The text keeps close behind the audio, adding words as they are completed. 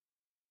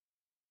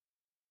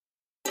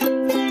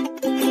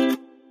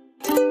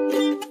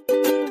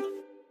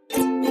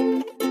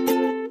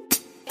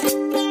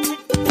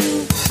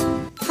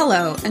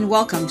Hello, and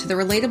welcome to the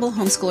Relatable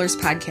Homeschoolers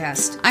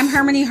podcast. I'm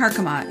Harmony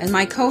Harkema, and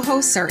my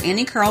co-hosts are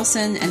Annie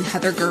Carlson and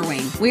Heather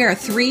Gerwing. We are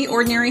three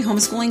ordinary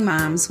homeschooling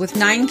moms with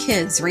 9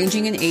 kids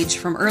ranging in age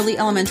from early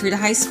elementary to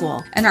high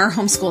school, and our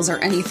homeschools are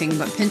anything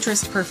but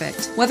Pinterest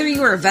perfect. Whether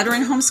you are a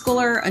veteran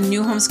homeschooler, a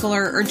new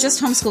homeschooler, or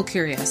just homeschool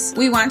curious,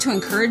 we want to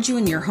encourage you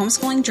in your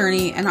homeschooling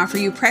journey and offer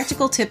you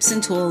practical tips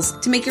and tools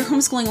to make your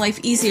homeschooling life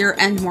easier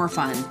and more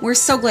fun. We're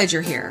so glad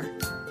you're here.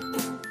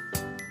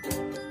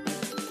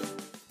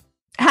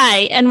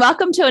 Hi, and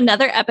welcome to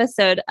another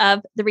episode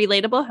of the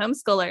Relatable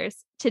Homeschoolers.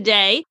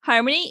 Today,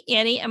 Harmony,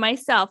 Annie, and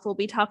myself will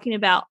be talking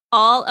about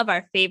all of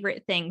our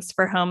favorite things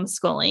for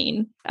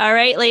homeschooling. All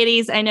right,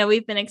 ladies, I know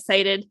we've been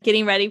excited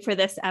getting ready for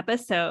this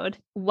episode.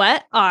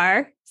 What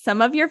are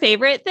some of your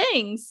favorite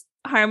things?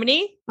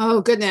 Harmony? Oh,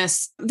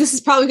 goodness. This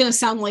is probably going to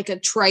sound like a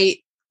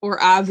trite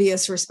or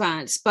obvious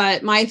response,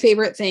 but my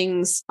favorite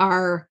things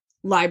are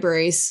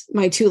libraries.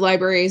 My 2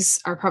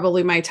 libraries are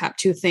probably my top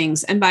 2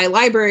 things. And by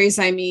libraries,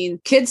 I mean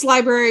kids'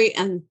 library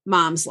and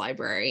mom's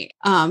library.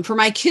 For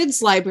my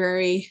kids'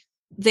 library,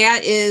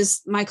 that is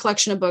my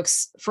collection of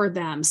books for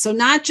them. So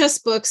not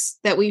just books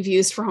that we've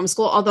used for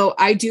homeschool, although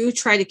I do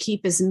try to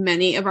keep as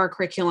many of our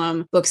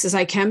curriculum books as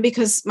I can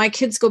because my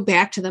kids go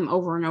back to them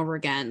over and over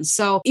again.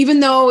 So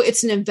even though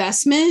it's an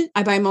investment,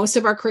 I buy most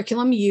of our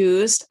curriculum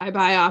used. I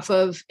buy off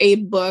of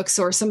Abe Books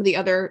or some of the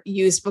other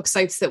used book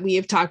sites that we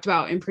have talked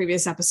about in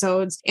previous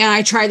episodes. And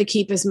I try to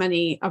keep as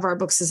many of our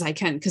books as I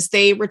can because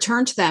they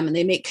return to them and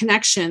they make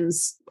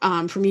connections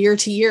from year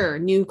to year,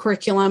 new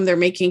curriculum. They're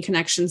making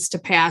connections to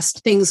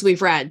past things we've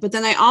read. But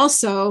then I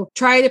also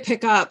try to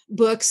pick up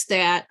books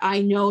that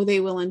I know they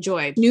will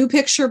enjoy. New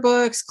picture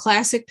books,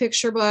 classic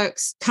picture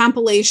books,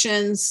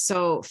 compilations.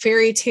 So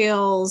fairy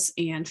tales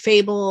and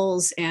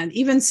fables, and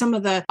even some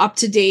of the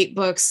up-to-date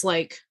books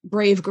like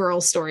Brave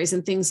Girl stories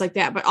and things like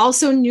that, but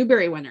also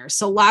Newbery winners.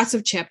 So lots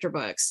of chapter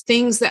books,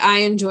 things that I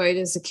enjoyed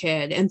as a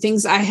kid and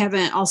things I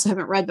haven't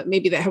read, but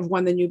maybe that have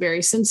won the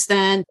Newbery since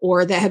then,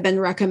 or that have been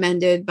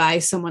recommended by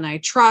someone I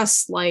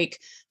trust, like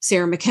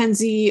Sarah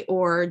Mackenzie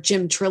or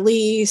Jim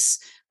Trelease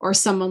or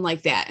someone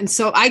like that. And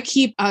so I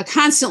keep a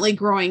constantly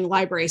growing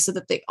library so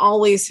that they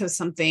always have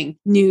something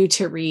new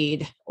to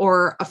read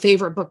or a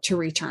favorite book to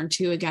return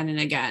to again and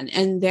again.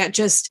 And that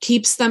just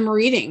keeps them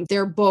reading.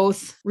 They're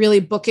both really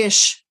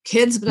bookish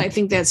kids, but I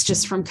think that's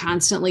just from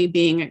constantly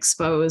being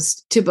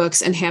exposed to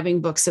books and having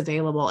books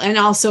available. And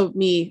also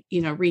me,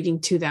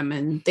 reading to them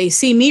and they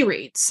see me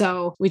read.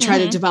 So we try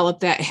to develop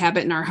that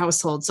habit in our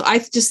household. So I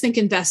just think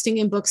investing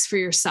in books for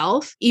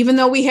yourself, even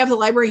though we have the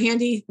library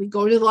handy, we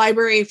go to the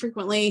library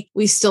frequently,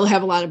 we still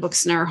have a lot of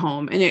books in our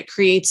home and it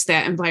creates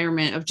that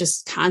environment of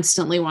just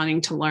constantly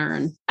wanting to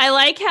learn. I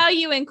like how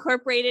you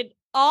incorporated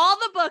all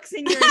the books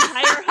in your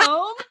entire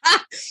home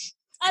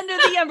under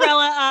the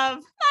umbrella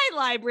of my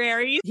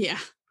libraries. Yeah.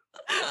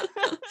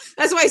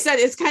 That's why I said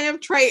it's kind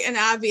of trite and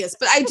obvious,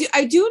 but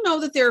I do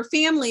know that there are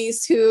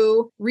families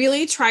who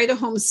really try to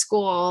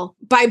homeschool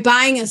by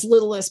buying as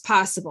little as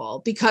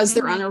possible because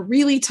they're on a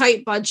really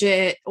tight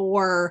budget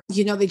or,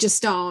 they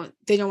just don't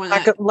want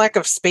to lack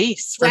of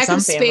space for some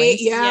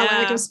families.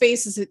 Lack of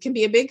space it can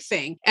be a big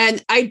thing.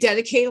 And I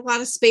dedicate a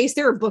lot of space.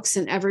 There are books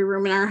in every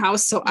room in our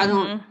house. So I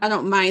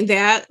don't mind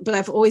that, but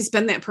I've always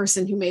been that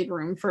person who made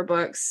room for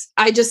books.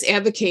 I just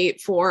advocate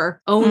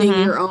for owning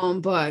your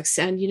own books.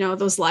 And,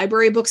 those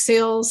library book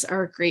sales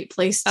are a great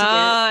place to get.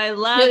 I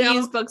love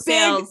used book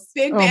sales.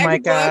 Big bag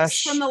of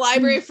books from the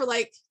library for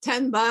like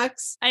 $10.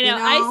 I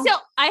know.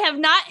 I have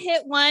not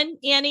hit one,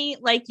 Annie,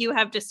 like you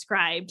have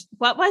described.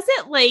 What was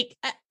it? Like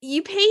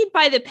you paid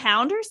by the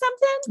pound or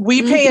something?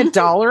 We pay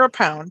 $1 a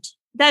pound.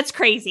 That's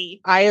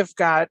crazy. I have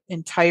got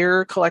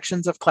entire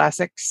collections of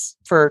classics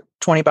for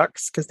 $20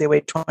 because they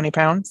weigh 20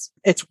 pounds.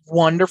 It's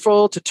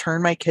wonderful to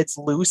turn my kids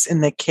loose in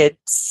the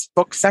kids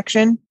book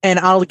section and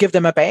I'll give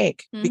them a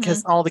bag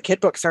because all the kid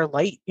books are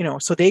light,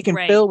 so they can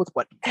fill with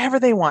whatever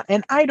they want.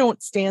 And I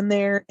don't stand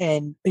there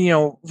and,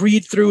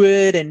 read through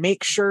it and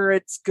make sure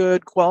it's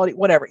good quality,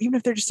 whatever. Even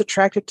if they're just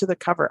attracted to the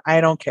cover, I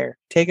don't care.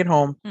 Take it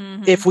home.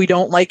 If we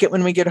don't like it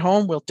when we get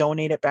home, we'll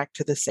donate it back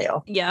to the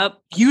sale. Yep.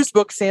 Used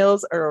book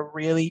sales are a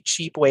really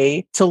cheap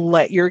way to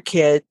let your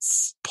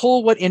kids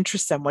pull what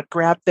interests them, what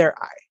grabbed their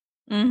eye.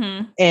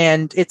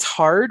 And it's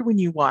hard when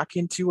you walk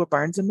into a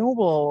Barnes and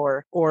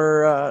Noble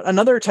or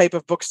another type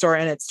of bookstore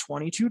and it's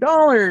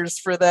 $22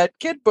 for that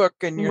kid book.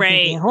 And you're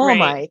thinking, oh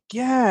my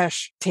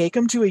gosh, take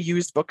them to a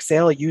used book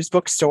sale, a used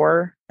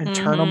bookstore and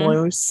turn them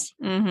loose.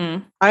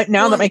 Now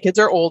that my kids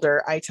are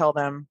older, I tell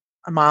them,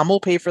 Mom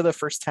will pay for the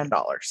first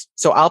 $10.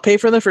 So I'll pay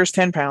for the first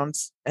 10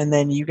 pounds and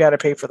then you got to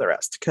pay for the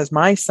rest because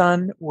my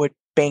son would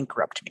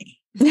bankrupt me.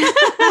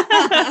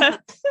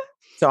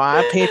 So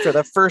I paid for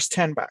the first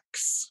 $10.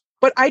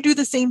 But I do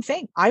the same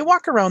thing. I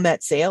walk around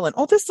that sale and,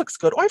 this looks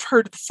good. Oh, I've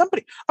heard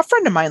a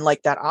friend of mine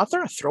like that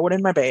author. I throw it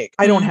in my bag.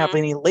 I don't have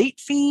any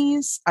late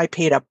fees. I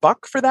paid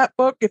 $1 for that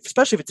book,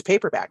 especially if it's a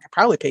paperback. I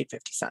probably paid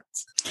 50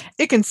 cents.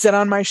 It can sit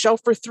on my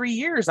shelf for 3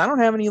 years. I don't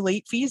have any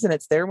late fees and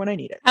it's there when I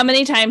need it. How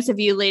many times have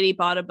you lady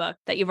bought a book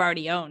that you've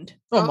already owned?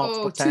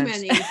 Multiple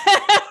times. Too many.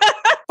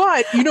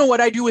 But you know what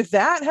I do with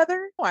that,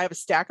 Heather? I have a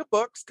stack of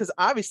books because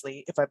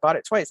obviously if I bought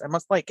it twice, I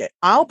must like it.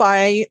 I'll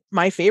buy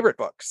my favorite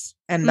books.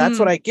 And that's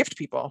what I gift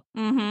people.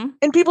 Mm-hmm.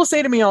 And people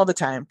say to me all the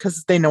time,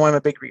 because they know I'm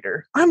a big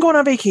reader, I'm going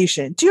on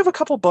vacation. Do you have a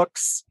couple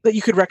books that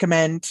you could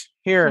recommend?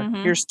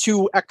 Here's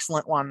 2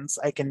 excellent ones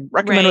I can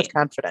recommend with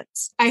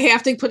confidence. I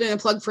have to put in a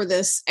plug for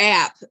this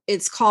app.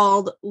 It's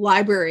called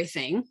Library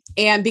Thing.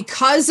 And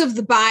because of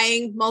the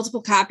buying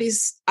multiple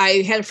copies,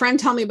 I had a friend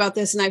tell me about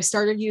this and I've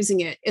started using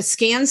it. It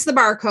scans the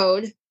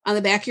barcode on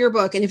the back of your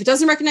book. And if it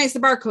doesn't recognize the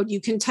barcode, you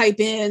can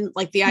type in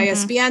like the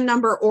ISBN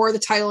number or the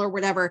title or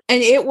whatever,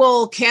 and it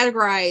will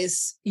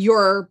categorize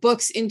your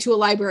books into a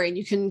library. And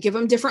you can give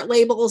them different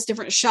labels,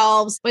 different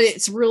shelves, but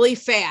it's really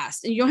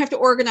fast and you don't have to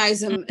organize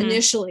them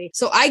initially.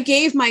 So I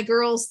gave my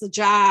girls the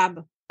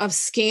job of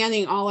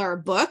scanning all our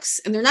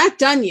books, and they're not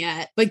done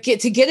yet, but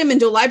get them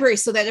into a library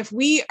so that if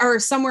we are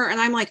somewhere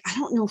and I'm like, I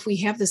don't know if we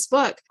have this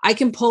book, I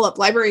can pull up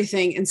Library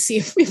Thing and see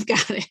if we've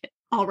got it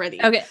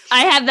already. Okay.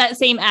 I have that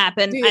same app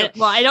and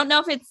I don't know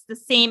if it's the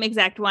same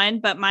exact one,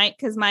 but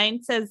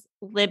mine says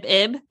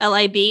LibIb,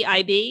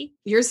 LIBIB.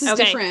 Yours is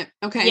different.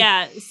 Okay.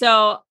 Yeah.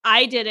 So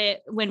I did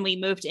it when we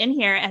moved in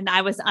here and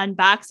I was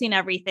unboxing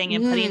everything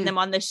and putting them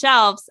on the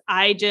shelves.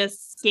 I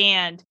just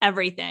scanned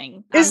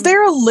everything. Is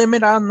there a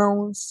limit on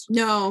those?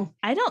 No,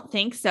 I don't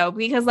think so,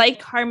 because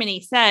like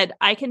Harmony said,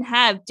 I can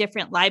have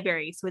different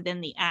libraries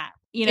within the app.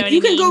 You know,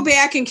 you can go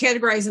back and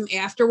categorize them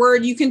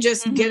afterward. You can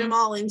just get them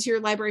all into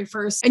your library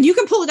first, and you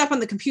can pull it up on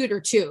the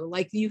computer too.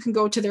 Like you can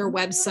go to their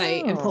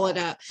website and pull it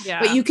up,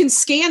 but you can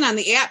scan on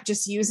the app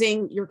just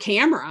using your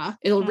camera.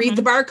 It'll read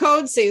the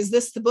barcode, say, is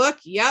this the book?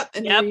 Yep.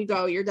 And there you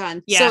go. You're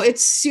done. Yeah. So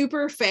it's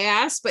super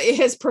fast, but it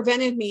has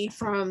prevented me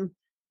from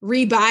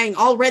rebuying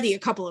already a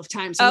couple of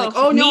times. I'm like,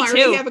 oh no, I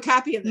already have a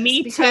copy of this.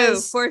 Me too,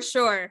 for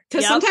sure.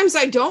 Because sometimes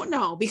I don't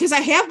know, because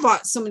I have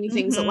bought so many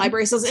things at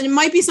library sales, and it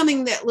might be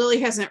something that Lily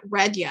hasn't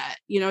read yet.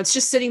 You know, it's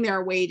just sitting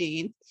there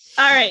waiting.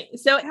 All right.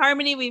 So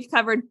Harmony, we've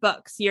covered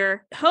books,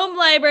 your home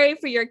library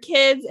for your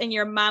kids and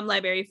your mom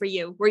library for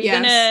you. Were you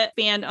going to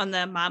expand on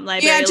the mom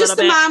library? Yeah, just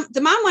the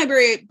mom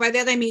library. By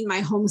that, I mean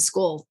my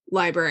homeschool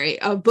library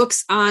of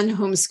books on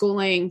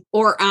homeschooling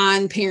or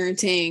on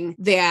parenting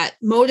that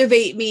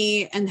motivate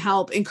me and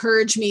help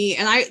encourage me.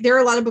 And there are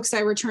a lot of books I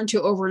return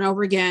to over and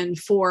over again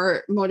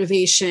for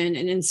motivation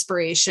and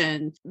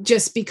inspiration,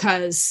 just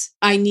because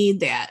I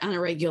need that on a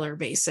regular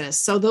basis.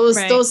 So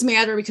those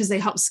matter because they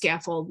help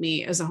scaffold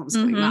me as a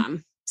homeschooling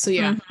mom. So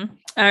yeah.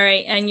 All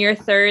right. And your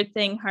third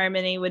thing,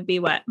 Harmony, would be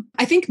what?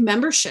 I think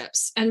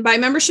memberships. And by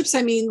memberships,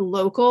 I mean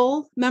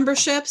local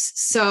memberships.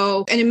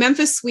 So, and in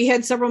Memphis, we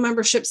had several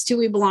memberships too.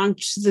 We belonged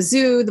to the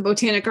zoo, the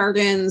Botanic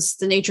Gardens,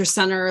 the Nature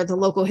Center, the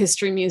local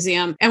history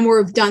museum. And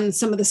we've done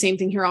some of the same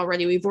thing here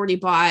already. We've already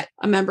bought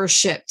a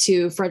membership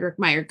to Frederick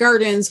Meyer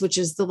Gardens, which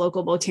is the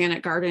local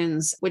Botanic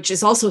Gardens, which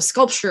is also a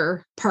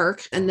sculpture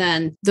park, and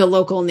then the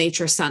local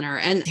Nature Center.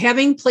 And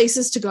having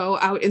places to go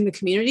out in the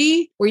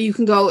community where you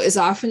can go as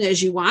often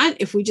as you want.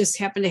 If we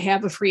just happen to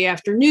have a free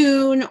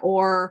afternoon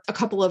or a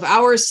couple of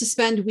hours to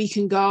spend, we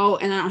can go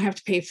and I don't have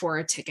to pay for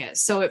a ticket.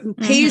 So it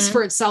pays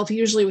for itself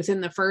usually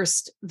within the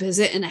first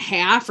visit and a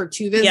half or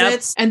 2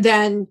 visits. And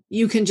then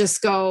you can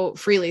just go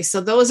freely. So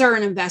those are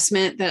an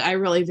investment that I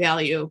really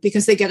value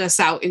because they get us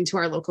out into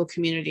our local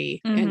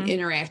community and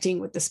interacting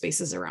with the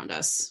spaces around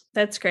us.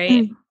 That's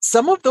great.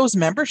 Some of those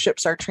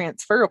memberships are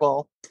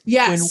transferable.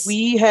 Yes. When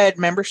we had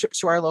memberships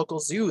to our local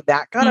zoo,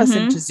 that got us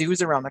into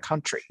zoos around the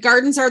country.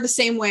 Gardens are the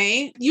same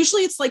way.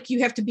 Usually it's like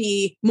you have to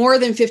be more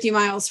than 50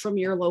 miles from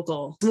your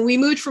local. When we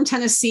moved from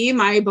Tennessee,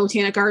 my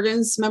Botanic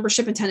Gardens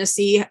membership in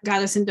Tennessee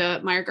got us into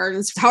Meyer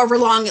Gardens, however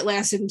long it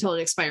lasted until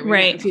it expired. We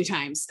went a few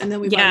times. And then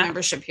we bought a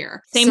membership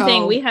here. Same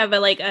thing. We have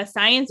a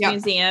science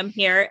museum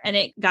here, and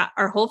it got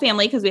our whole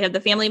family, because we have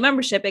the family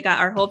membership. It got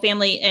our whole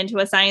family into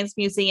a science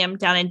museum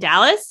down in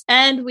Dallas.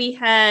 And we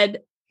had,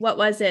 what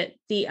was it?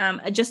 The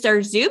just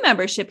our zoo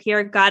membership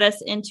here got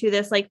us into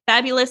this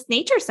fabulous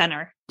nature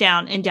center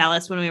down in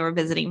Dallas when we were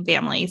visiting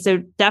family. So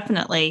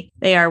definitely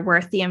they are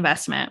worth the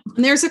investment.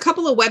 And there's a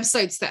couple of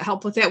websites that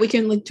help with that. We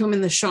can link to them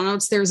in the show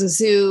notes. There's a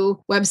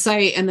zoo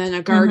website and then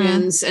a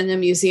gardens and the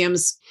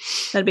museums.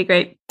 That'd be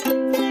great.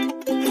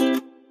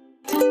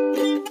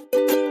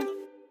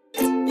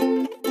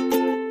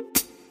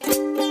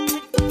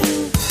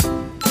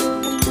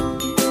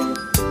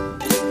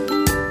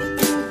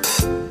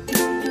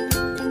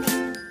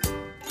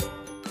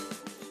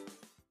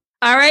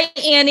 All right,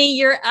 Annie,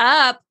 you're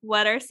up.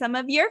 What are some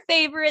of your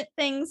favorite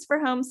things for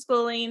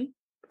homeschooling?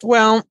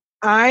 Well,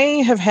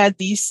 I have had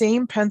the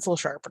same pencil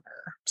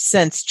sharpener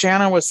since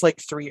Jana was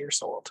 3 years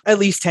old, at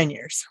least 10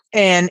 years.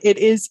 And it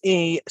is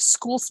a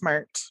School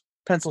Smart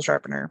pencil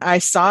sharpener. I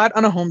saw it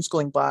on a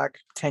homeschooling blog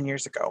 10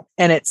 years ago,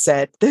 and it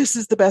said, this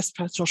is the best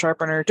pencil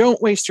sharpener.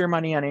 Don't waste your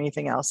money on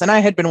anything else. And I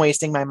had been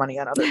wasting my money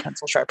on other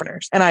pencil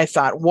sharpeners. And I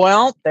thought,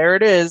 well, there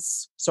it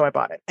is. So I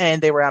bought it,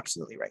 and they were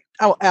absolutely right.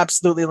 I will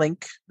absolutely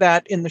link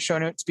that in the show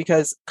notes,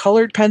 because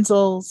colored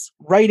pencils,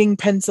 writing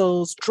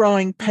pencils,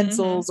 drawing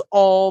pencils,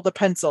 all the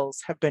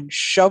pencils have been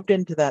shoved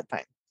into that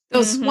thing.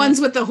 Those ones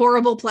with the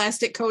horrible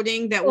plastic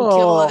coating that will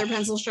kill other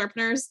pencil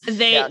sharpeners.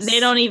 They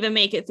don't even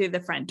make it through the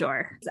front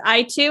door.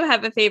 I too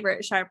have a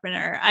favorite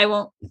sharpener. I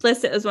won't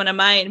list it as one of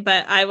mine,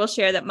 but I will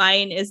share that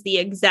mine is the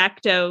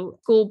X-Acto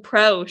School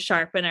Pro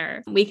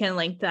sharpener. We can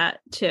link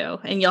that too.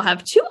 And you'll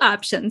have 2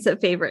 options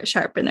of favorite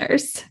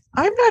sharpeners.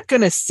 I'm not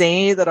going to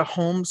say that a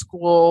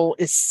homeschool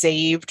is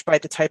saved by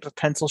the type of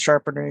pencil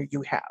sharpener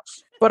you have,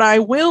 but I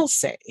will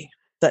say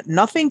that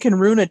nothing can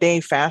ruin a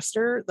day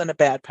faster than a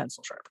bad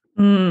pencil sharpener.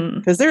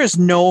 Because there is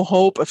no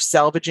hope of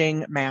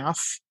salvaging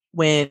math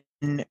when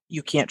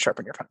you can't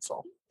sharpen your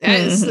pencil. That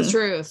is the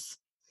truth.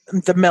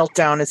 The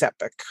meltdown is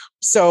epic.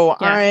 So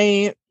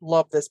I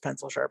love this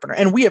pencil sharpener,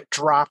 and we have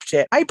dropped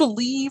it. I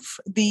believe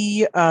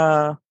the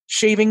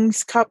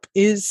shavings cup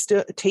is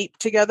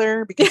taped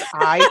together because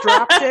I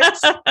dropped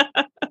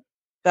it.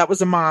 That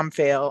was a mom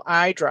fail.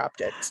 I dropped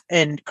it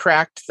and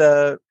cracked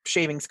the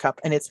shavings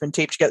cup, and it's been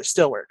taped together.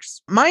 Still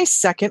works. My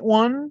second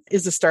one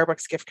is a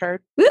Starbucks gift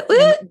card.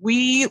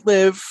 We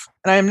live,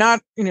 and I'm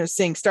not,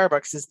 saying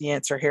Starbucks is the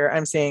answer here.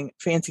 I'm saying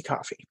fancy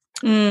coffee.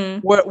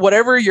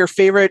 Whatever your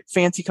favorite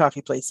fancy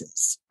coffee place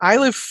is. I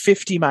live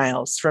 50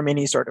 miles from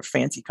any sort of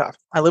fancy coffee.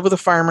 I live with a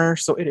farmer,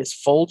 so it is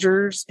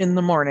Folgers in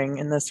the morning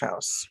in this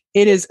house.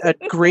 It is a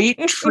great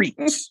treat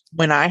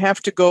when I have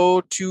to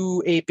go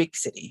to a big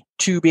city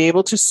to be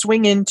able to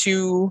swing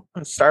into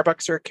a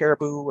Starbucks or a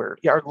Caribou or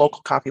our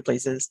local coffee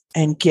places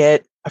and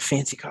get a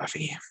fancy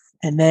coffee.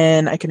 And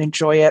then I can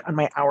enjoy it on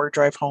my hour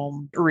drive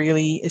home.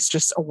 Really, it's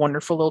just a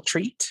wonderful little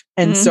treat.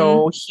 And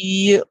so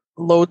he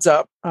loads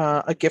up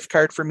a gift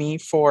card for me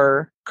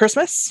for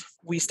Christmas.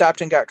 We stopped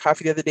and got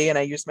coffee the other day, and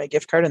I used my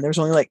gift card, and there was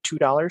only like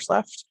 $2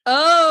 left.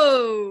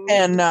 Oh.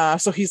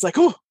 And so he's like,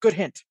 oh, good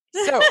hint.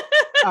 So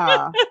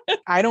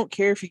I don't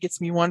care if he gets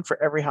me one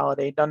for every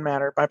holiday. Doesn't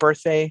matter. My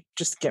birthday,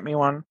 just get me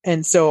one.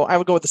 And so I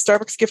would go with the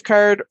Starbucks gift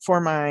card for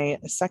my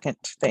second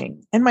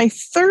thing. And my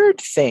third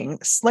thing,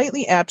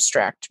 slightly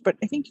abstract, but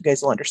I think you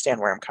guys will understand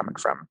where I'm coming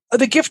from.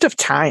 The gift of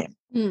time.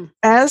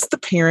 As the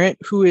parent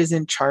who is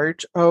in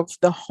charge of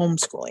the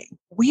homeschooling,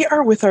 we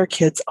are with our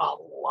kids a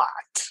lot.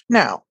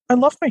 Now, I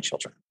love my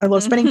children. I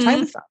love spending time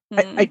with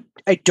them.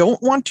 I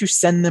don't want to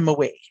send them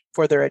away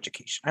for their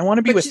education. I want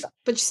to be with them.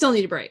 But you still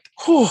need a break.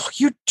 Oh,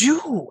 you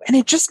do. And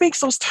it just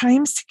makes those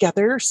times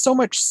together so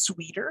much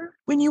sweeter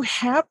when you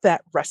have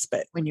that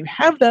respite, when you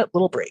have that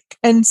little break.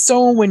 And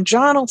so when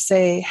John will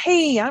say,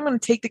 hey, I'm going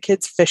to take the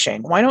kids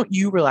fishing. Why don't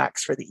you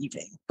relax for the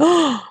evening?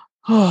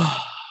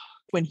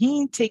 When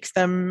he takes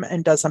them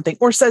and does something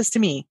or says to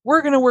me,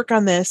 we're going to work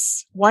on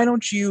this. Why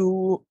don't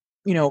you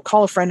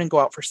call a friend and go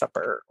out for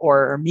supper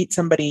or meet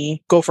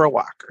somebody, go for a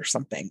walk or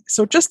something.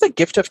 So just the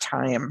gift of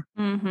time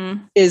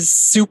is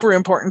super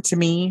important to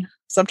me.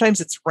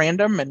 Sometimes it's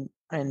random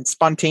and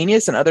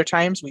spontaneous, and other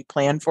times we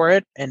plan for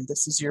it. And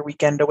this is your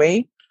weekend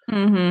away.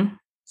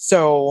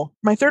 So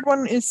my third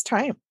one is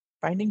time,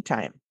 finding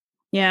time.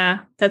 Yeah,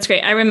 that's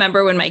great. I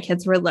remember when my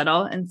kids were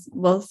little, and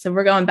so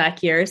we're going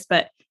back years,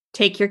 but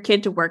take your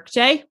kid to work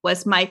day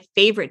was my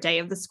favorite day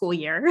of the school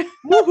year.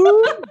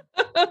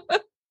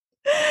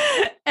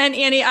 And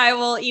Annie, I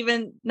will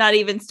not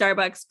even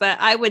Starbucks, but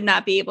I would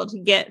not be able to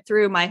get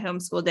through my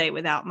homeschool day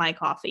without my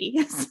coffee.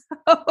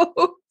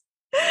 So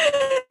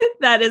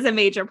that is a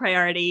major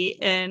priority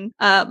in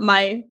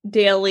my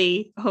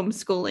daily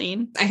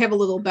homeschooling. I have a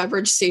little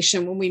beverage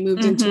station. When we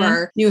moved into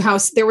our new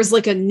house, there was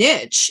like a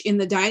niche in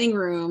the dining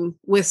room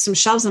with some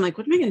shelves. I'm like,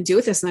 what am I going to do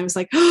with this? And I was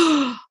like,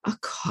 oh, a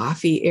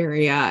coffee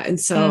area. And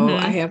so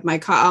I have my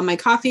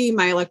coffee,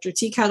 my electric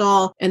tea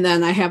kettle, and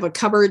then I have a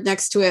cupboard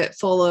next to it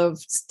full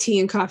of tea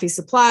and coffee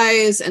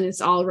supplies, and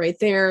it's all right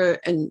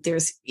there. And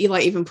there's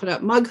Eli even put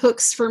up mug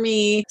hooks for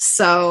me.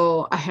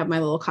 So I have my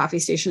little coffee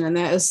station, and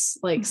that is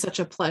like such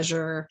a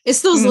pleasure.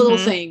 It's those little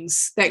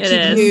things that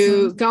keep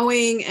you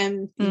going,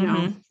 and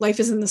life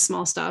is in the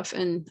small stuff,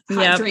 and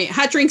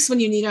hot drinks when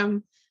you need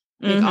them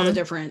make all the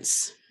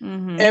difference.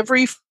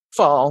 Every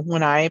fall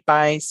when I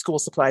buy school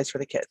supplies for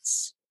the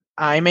kids,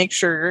 I make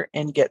sure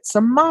and get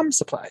some mom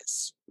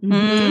supplies.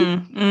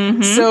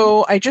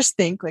 So I just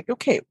think like,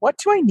 okay, what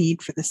do I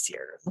need for this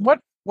year?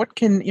 What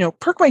can,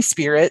 perk my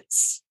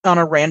spirits on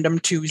a random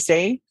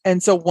Tuesday?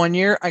 And so one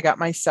year I got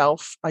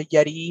myself a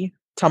Yeti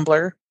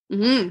tumbler.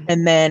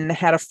 And then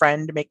had a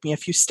friend make me a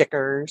few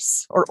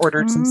stickers, or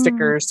ordered some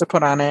stickers to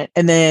put on it.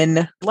 And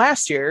then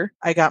last year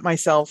I got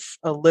myself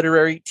a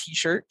literary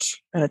t-shirt,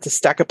 and it's a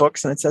stack of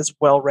books and it says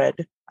well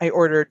read. I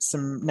ordered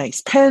some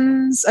nice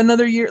pens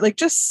another year, like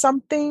just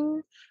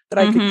something that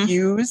I could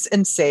use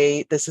and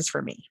say, this is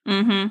for me.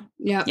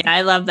 Yeah.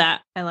 I love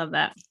that.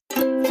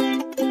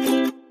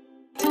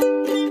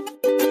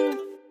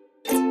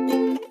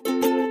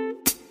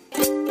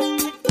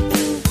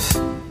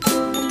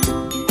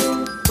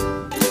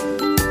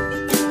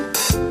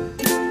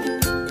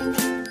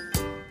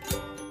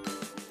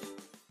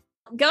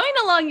 Going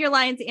along your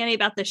lines, Annie,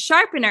 about the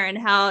sharpener and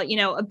how,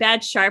 a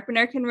bad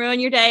sharpener can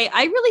ruin your day.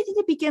 I really think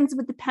it begins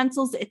with the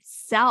pencils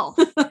itself.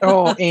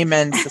 Oh,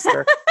 amen,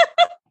 sister.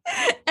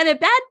 And a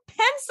bad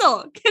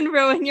pencil can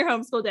ruin your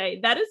homeschool day.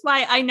 That is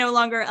why I no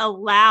longer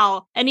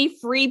allow any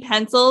free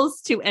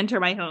pencils to enter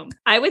my home.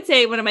 I would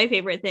say one of my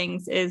favorite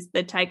things is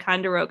the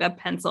Ticonderoga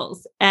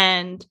pencils.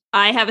 And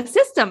I have a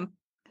system.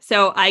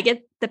 So I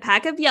get the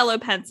pack of yellow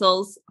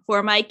pencils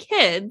for my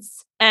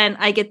kids, and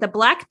I get the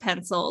black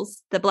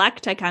pencils, the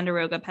black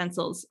Ticonderoga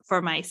pencils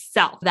for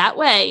myself. That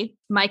way,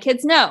 my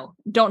kids know,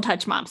 don't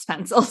touch mom's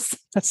pencils.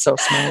 That's so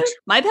smart.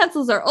 My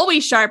pencils are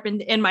always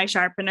sharpened in my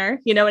sharpener.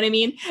 You know what I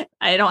mean?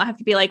 I don't have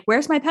to be like,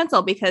 where's my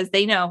pencil? Because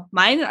they know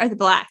mine are the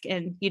black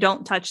and you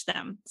don't touch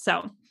them.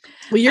 So,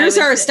 well, yours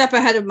are a step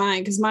ahead of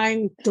mine because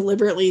mine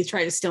deliberately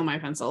try to steal my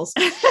pencils.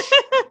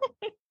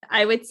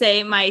 I would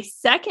say my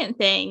second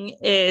thing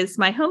is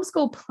my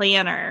homeschool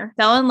planner.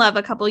 Fell in love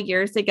a couple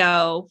years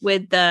ago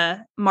with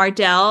the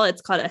Mardell.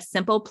 It's called a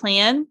Simple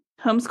Plan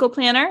homeschool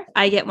planner.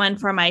 I get one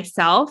for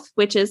myself,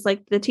 which is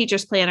like the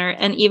teacher's planner,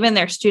 and even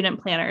their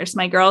student planners.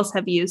 My girls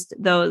have used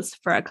those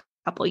for a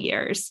couple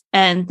years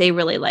and they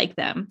really like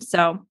them.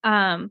 So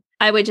I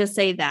would just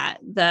say that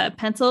the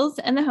pencils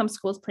and the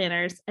homeschools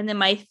planners. And then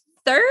my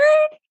third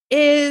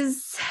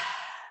is...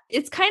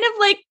 it's kind of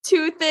like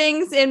two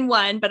things in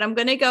one, but I'm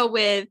going to go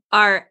with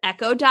our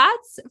Echo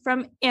Dots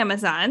from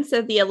Amazon.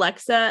 So the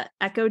Alexa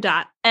Echo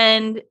Dot.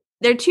 And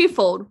they're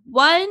twofold.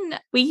 One,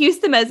 we use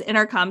them as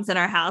intercoms in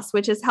our house,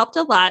 which has helped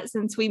a lot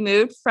since we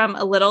moved from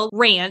a little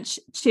ranch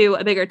to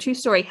a bigger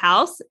 2-story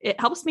house. It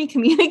helps me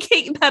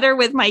communicate better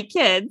with my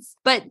kids.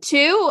 But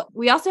two,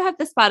 we also have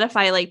the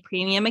Spotify like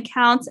premium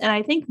accounts, and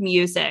I think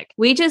music.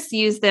 We just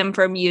use them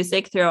for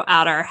music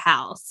throughout our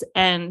house.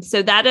 And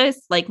so that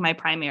is like my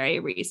primary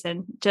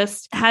reason,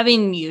 just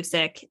having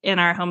music in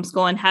our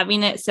homeschool and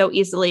having it so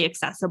easily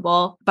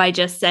accessible by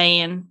just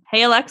saying,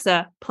 hey,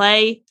 Alexa,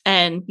 play,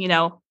 and, you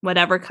know,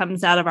 whatever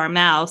comes out of our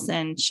mouths,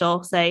 and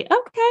she'll say,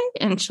 okay,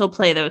 and she'll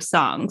play those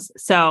songs.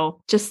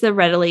 So just the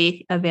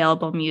readily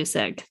available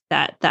music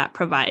that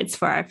provides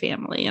for our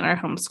family in our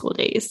homeschool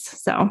days.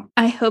 So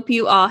I hope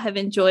you all have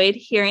enjoyed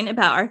hearing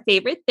about our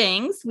favorite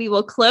things. We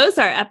will close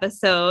our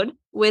episode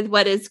with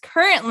what is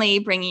currently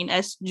bringing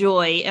us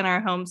joy in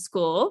our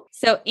homeschool.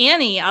 So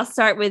Annie, I'll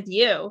start with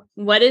you.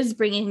 What is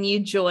bringing you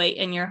joy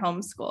in your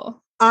homeschool?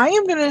 I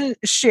am going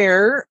to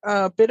share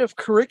a bit of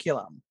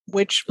curriculum,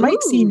 which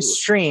might seem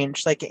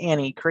strange. Like,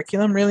 Annie,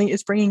 curriculum really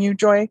is bringing you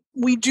joy.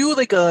 We do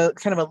like a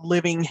kind of a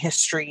living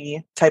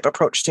history type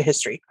approach to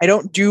history. I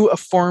don't do a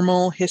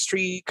formal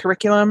history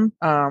curriculum.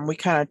 We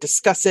kind of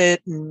discuss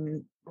it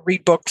and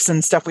read books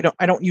and stuff.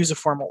 I don't use a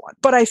formal one,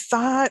 but I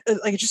thought,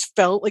 like, it just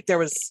felt like there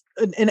was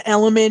an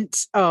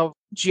element of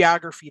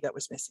geography that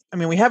was missing. I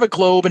mean, we have a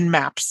globe and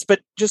maps, but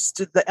just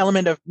the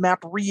element of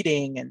map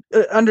reading and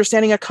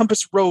understanding a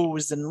compass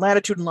rose and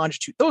latitude and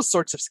longitude, those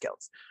sorts of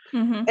skills.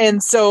 Mm-hmm.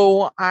 And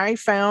so I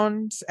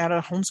found at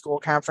a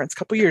homeschool conference a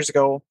couple years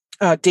ago,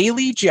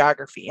 daily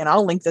geography, and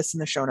I'll link this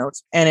in the show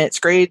notes, and it's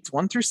grades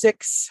 1 through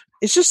 6.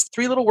 It's just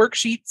 3 little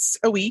worksheets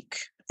a week,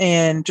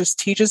 and just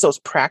teaches those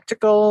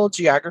practical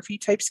geography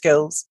type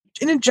skills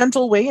in a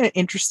gentle way, in an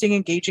interesting,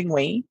 engaging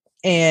way.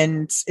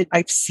 And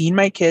I've seen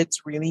my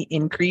kids really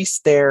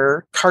increase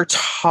their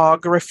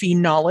cartography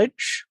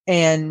knowledge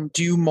and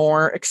do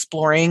more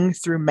exploring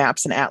through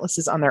maps and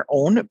atlases on their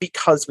own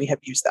because we have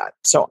used that.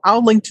 So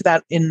I'll link to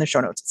that in the show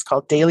notes. It's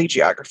called Daily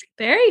Geography.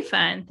 Very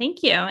fun.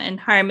 Thank you.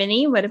 And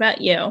Harmony, what about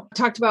you? I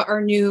talked about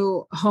our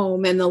new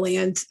home and the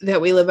land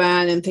that we live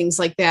on and things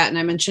like that. And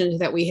I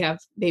mentioned that we have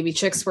baby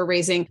chicks we're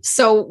raising.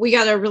 So we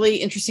got a really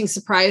interesting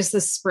surprise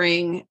this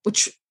spring,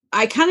 which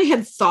I kind of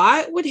had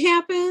thought would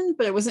happen,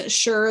 but I wasn't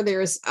sure.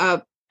 There's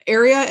a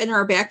area in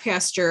our back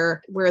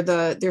pasture where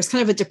there's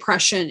kind of a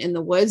depression in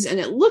the woods, and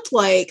it looked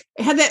like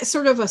it had that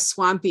sort of a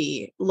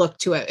swampy look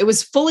to it. It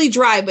was fully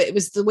dry, but it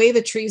was the way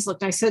the trees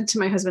looked. I said to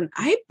my husband,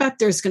 I bet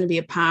there's going to be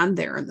a pond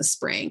there in the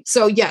spring.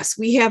 So yes,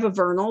 we have a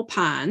vernal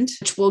pond,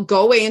 which will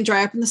go away and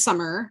dry up in the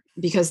summer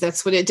because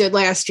that's what it did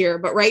last year.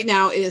 But right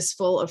now it is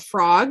full of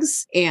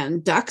frogs,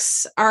 and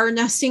ducks are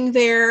nesting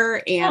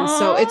there. And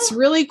so it's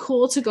really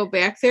cool to go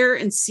back there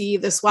and see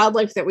this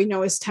wildlife that we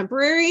know is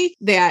temporary,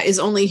 that is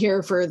only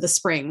here for the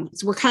spring.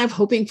 So we're kind of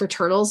hoping for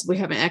turtles. We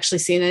haven't actually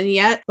seen any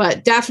yet,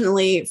 but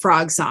definitely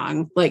frog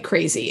song like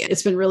crazy.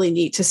 It's been really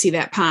neat to see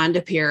that pond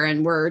appear,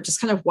 and we're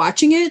just kind of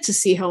watching it to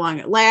see how long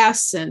it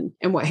lasts and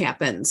what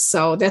happens.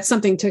 So that's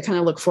something to kind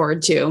of look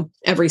forward to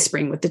every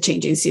spring with the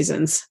changing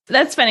seasons.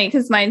 That's funny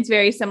because mine's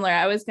very similar.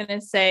 I was going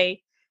to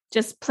say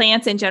just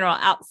plants in general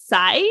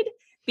outside,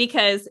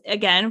 because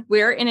again,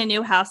 we're in a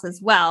new house as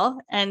well.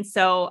 And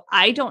so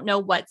I don't know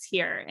what's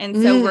here. And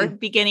so we're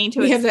beginning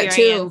to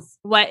experience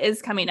what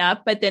is coming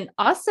up, but then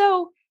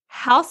also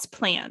house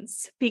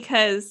plants,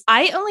 because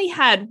I only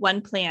had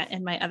one plant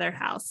in my other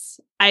house.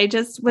 I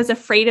just was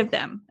afraid of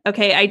them.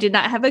 Okay. I did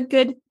not have a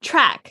good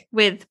track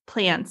with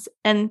plants.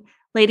 And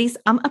ladies,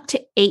 I'm up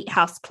to 8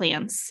 house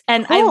plants,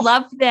 and I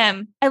love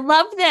them. I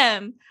love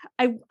them.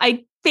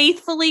 I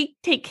faithfully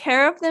take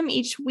care of them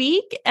each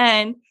week,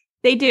 and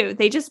They do.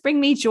 They just bring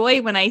me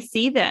joy when I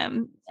see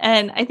them.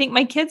 And I think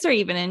my kids are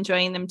even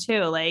enjoying them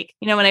too. Like,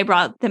 when I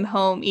brought them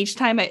home each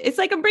time, it's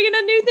like I'm bringing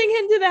a new thing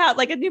into the house,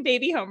 like a new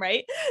baby home,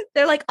 right?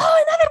 They're like,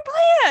 oh, another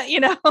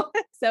plant,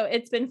 So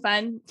it's been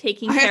fun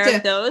taking care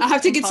of those. I'll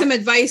have to get some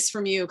advice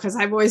from you because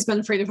I've always been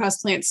afraid of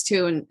houseplants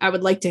too. And I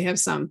would like to have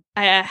some.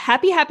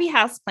 Happy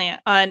Houseplant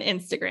on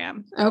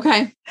Instagram.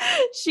 Okay.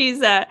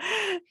 She's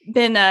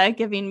been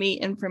giving me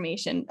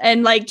information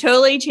and like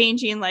totally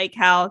changing like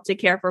how to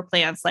care for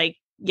plants. Like,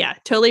 yeah,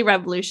 totally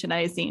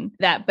revolutionizing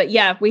that. But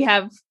yeah, we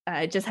have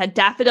just had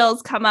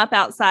daffodils come up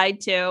outside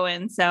too.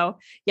 And so,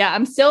 yeah,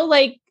 I'm still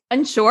like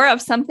unsure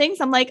of some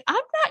things. I'm like,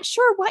 I'm not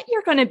sure what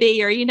you're going to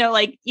be. Or,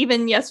 like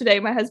even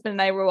yesterday, my husband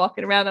and I were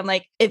walking around. I'm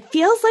like, it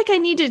feels like I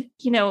need to,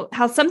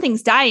 how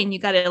something's dying. You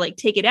got to like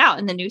take it out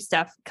and the new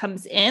stuff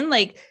comes in.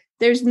 Like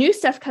there's new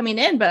stuff coming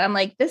in, but I'm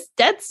like, this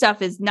dead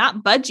stuff is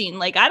not budging.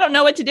 Like, I don't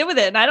know what to do with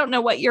it. And I don't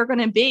know what you're going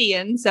to be.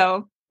 And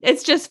so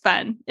it's just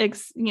fun.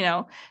 It's,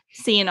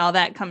 seeing all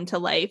that come to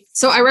life.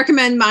 So I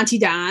recommend Monty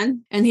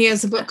Don, and he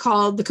has a book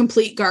called The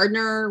Complete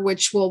Gardener,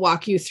 which will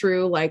walk you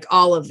through like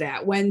all of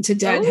that, when to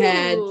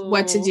deadhead,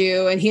 what to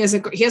do. And he has a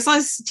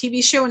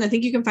TV show, and I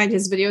think you can find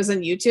his videos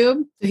on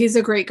YouTube. He's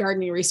a great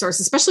gardening resource,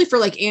 especially for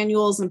like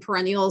annuals and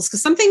perennials,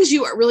 because some things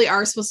you really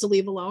are supposed to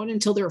leave alone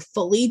until they're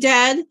fully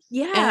dead.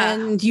 Yeah.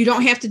 And you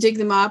don't have to dig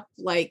them up.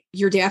 Like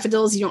your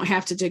daffodils, you don't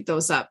have to dig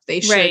those up.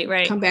 They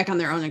should come back on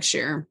their own next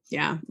year.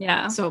 Yeah.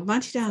 Yeah. So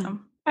Monty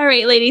Don. All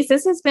right, ladies,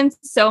 this has been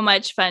so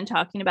much fun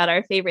talking about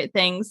our favorite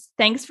things.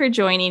 Thanks for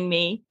joining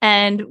me,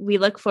 and we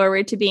look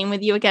forward to being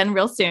with you again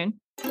real soon.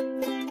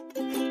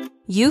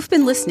 You've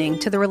been listening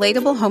to the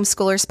Relatable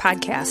Homeschoolers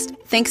podcast.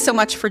 Thanks so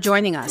much for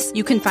joining us.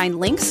 You can find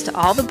links to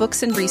all the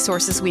books and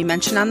resources we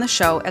mention on the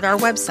show at our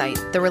website,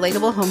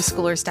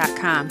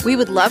 therelatablehomeschoolers.com. We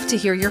would love to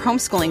hear your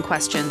homeschooling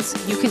questions.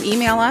 You can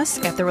email us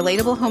at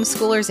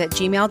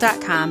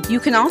therelatablehomeschoolers@gmail.com.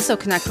 You can also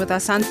connect with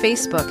us on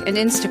Facebook and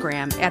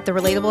Instagram at The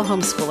Relatable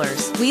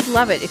Homeschoolers. We'd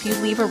love it if you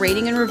leave a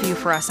rating and review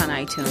for us on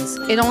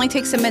iTunes. It only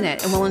takes a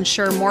minute and will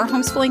ensure more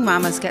homeschooling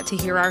mamas get to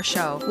hear our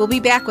show. We'll be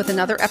back with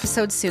another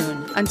episode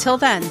soon. Until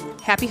then,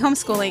 happy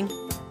homeschooling.